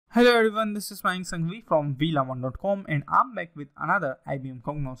Hello everyone, this is Mayank Sanghvi from vlaman.com and I'm back with another IBM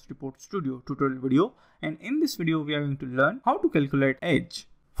Cognos Report Studio tutorial video, and in this video we are going to learn how to calculate age.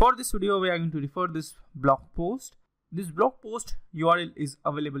 For this video we are going to refer this blog post. This blog post URL is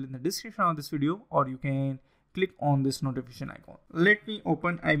available in the description of this video, or you can click on this notification icon. Let me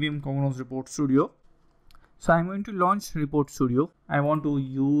open IBM Cognos Report Studio. So I'm going to launch Report Studio. I want to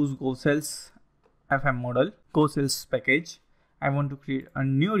use GoSales FM model, GoSales package. I want to create a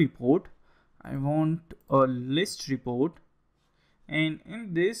new report. I want a list report, and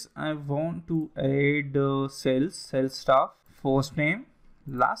in this I want to add sales staff, first name,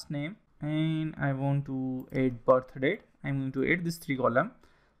 last name, and I want to add birth date. I'm going to add this 3 column.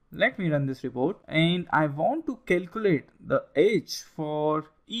 Let me run this report, and I want to calculate the age for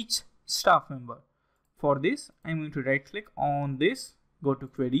each staff member. For this, I'm going to right click on this, go to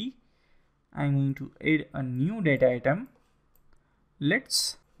query. I'm going to add a new data item.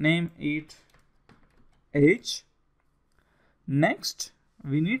 Let's name it age. Next,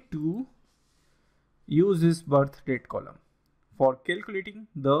 we need to use this birth date column for calculating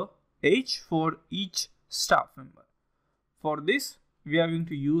the age for each staff member. For this, we are going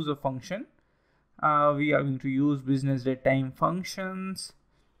to use a function. We are going to use business date time functions.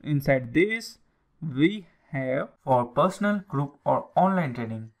 Inside this, we have for personal, group, or online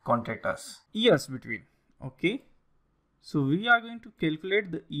training, contact us. Years between. Okay. So we are going to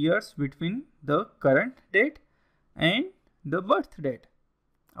calculate the years between the current date and the birth date.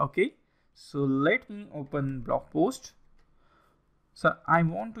 Okay. So let me open blog post. So I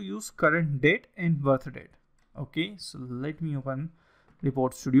want to use current date and birth date. Okay. So let me open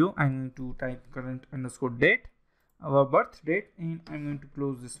Report Studio. I'm going to type current_date, our birth date, and I'm going to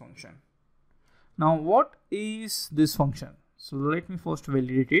close this function. Now what is this function? So let me first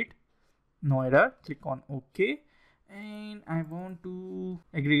validate it. No error. Click on OK. And I want to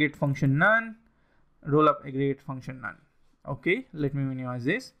aggregate function none, roll up aggregate function none. Okay, let me minimize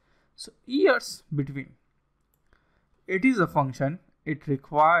this. So years between, it is a function. It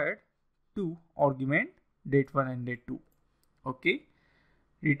required to argument date 1 and date 2. Okay,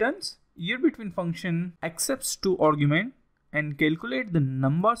 returns year between function accepts 2 argument and calculate the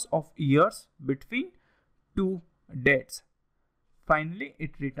numbers of years between 2 dates. Finally,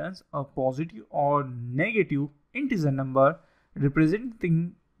 it returns a positive or negative integer number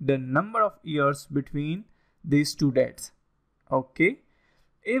representing the number of years between these 2 dates. Okay.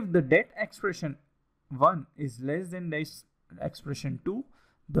 If the date expression 1 is less than date expression 2,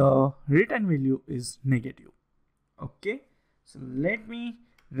 the return value is negative. Okay. So let me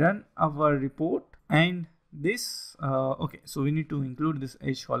run our report, and this okay, so we need to include this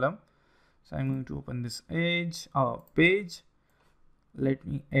age column. So I'm going to open this age page. Let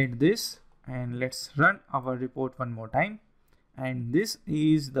me add this, and let's run our report one more time. And this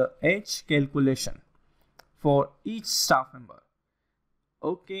is the age calculation for each staff member.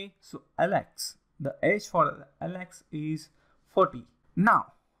 Okay, so Alex, the age for Alex is 40.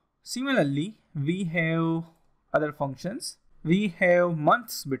 Now, similarly, we have other functions. We have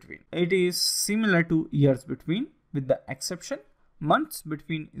months between. It is similar to years between, with the exception months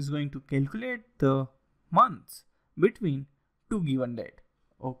between is going to calculate the months between 2 given date.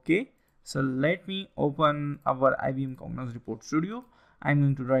 Okay, so let me open our IBM Cognos Report Studio. I'm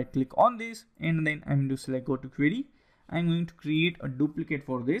going to right click on this, and then I'm going to select go to query. I'm going to create a duplicate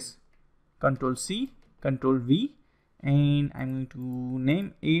for this. Control C, Control V, and I'm going to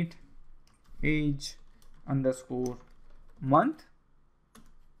name it age underscore month.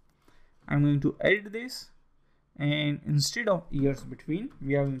 I'm going to edit this, and instead of years between,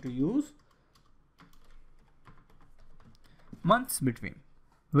 we are going to use months between.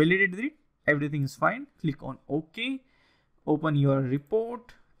 Validate it, everything is fine. Click on OK. Open your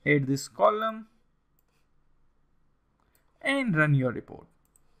report, add this column, and run your report.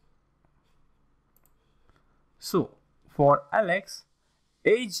 So for Alex,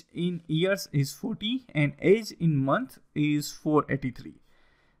 age in years is 40 and age in month is 483.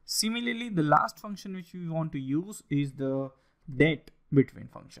 Similarly, the last function which we want to use is the date between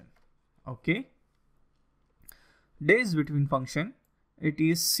function. Okay. Days between function, it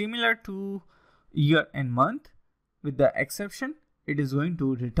is similar to year and month, with the exception it is going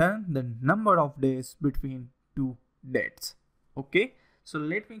to return the number of days between 2 dates. Okay, so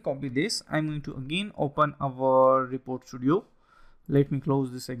let me copy this. I'm going to again open our Report Studio. Let me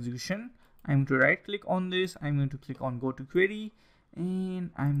close this execution. I'm going to right click on this. I'm going to click on go to query,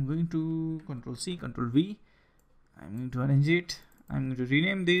 and I'm going to Control C, Control V. I'm going to arrange it. I'm going to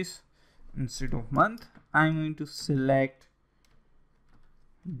rename this. Instead of month, I'm going to select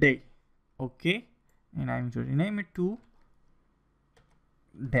day. Okay, and I'm going to rename it to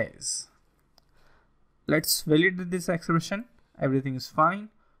days. Let's validate this expression. Everything is fine.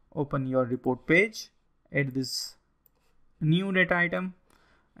 Open your report page, add this new data item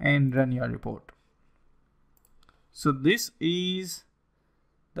and run your report. So this is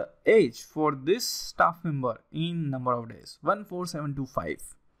the age for this staff member in number of days,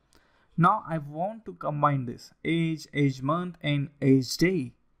 14725. Now I want to combine this age month and age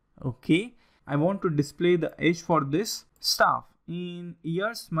day. Okay, I want to display the age for this staff in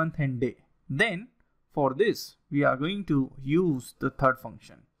years, month and day. Then for this we are going to use the third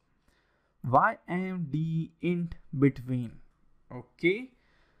function, ymd int between. Okay,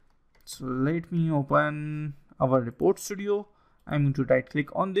 so let me open our report studio. I'm going to right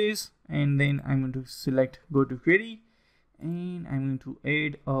click on this and then I'm going to select go to query and I'm going to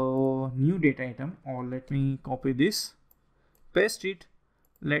add a new data item, or let me copy this, paste it.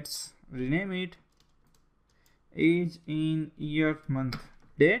 Let's rename it age in year, month,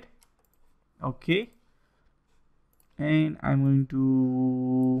 date. Okay, and I'm going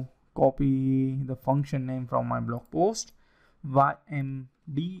to copy the function name from my blog post,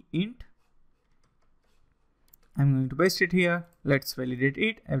 ymd int. I'm going to paste it here. Let's validate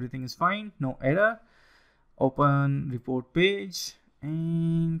it. Everything is fine, no error. Open report page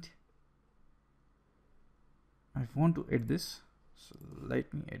and I want to add this, so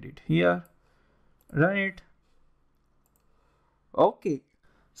let me edit here, run it. Okay,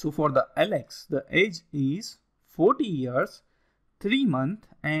 so for the Alex, the age is 40 years, 3 months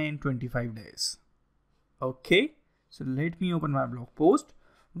and 25 days. Okay, so let me open my blog post,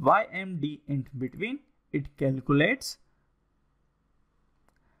 ymd int between. It calculates,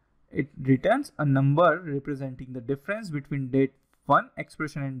 it returns a number representing the difference between date 1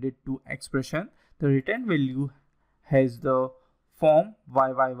 expression and date 2 expression. The return value has the form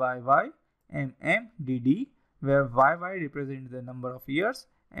YYYY MMDD, where YY represents the number of years,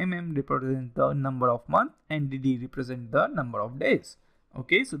 MM represents the number of months, and DD represents the number of days.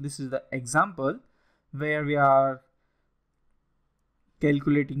 Okay, so this is the example where we are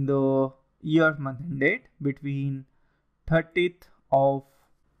calculating the year, month and date between 30th of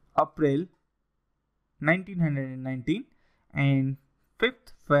April 1919 and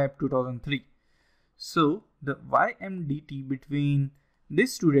 5th Feb 2003. So the YMDT between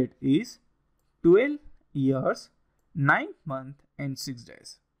this two dates is 12 years, 9 months and 6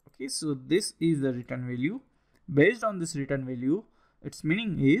 days. Okay, so this is the return value. Based on this return value, its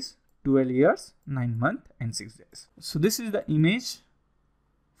meaning is 12 years, 9 months and 6 days. So this is the image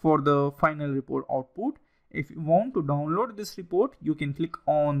for the final report output. If you want to download this report, you can click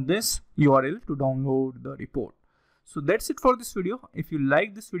on this URL to download the report. So that's it for this video. If you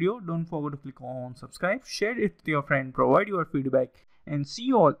like this video, don't forget to click on subscribe, share it with your friend, provide your feedback, and see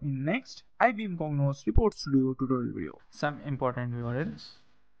you all in next IBM Cognos Report Studio tutorial video. Some important URLs.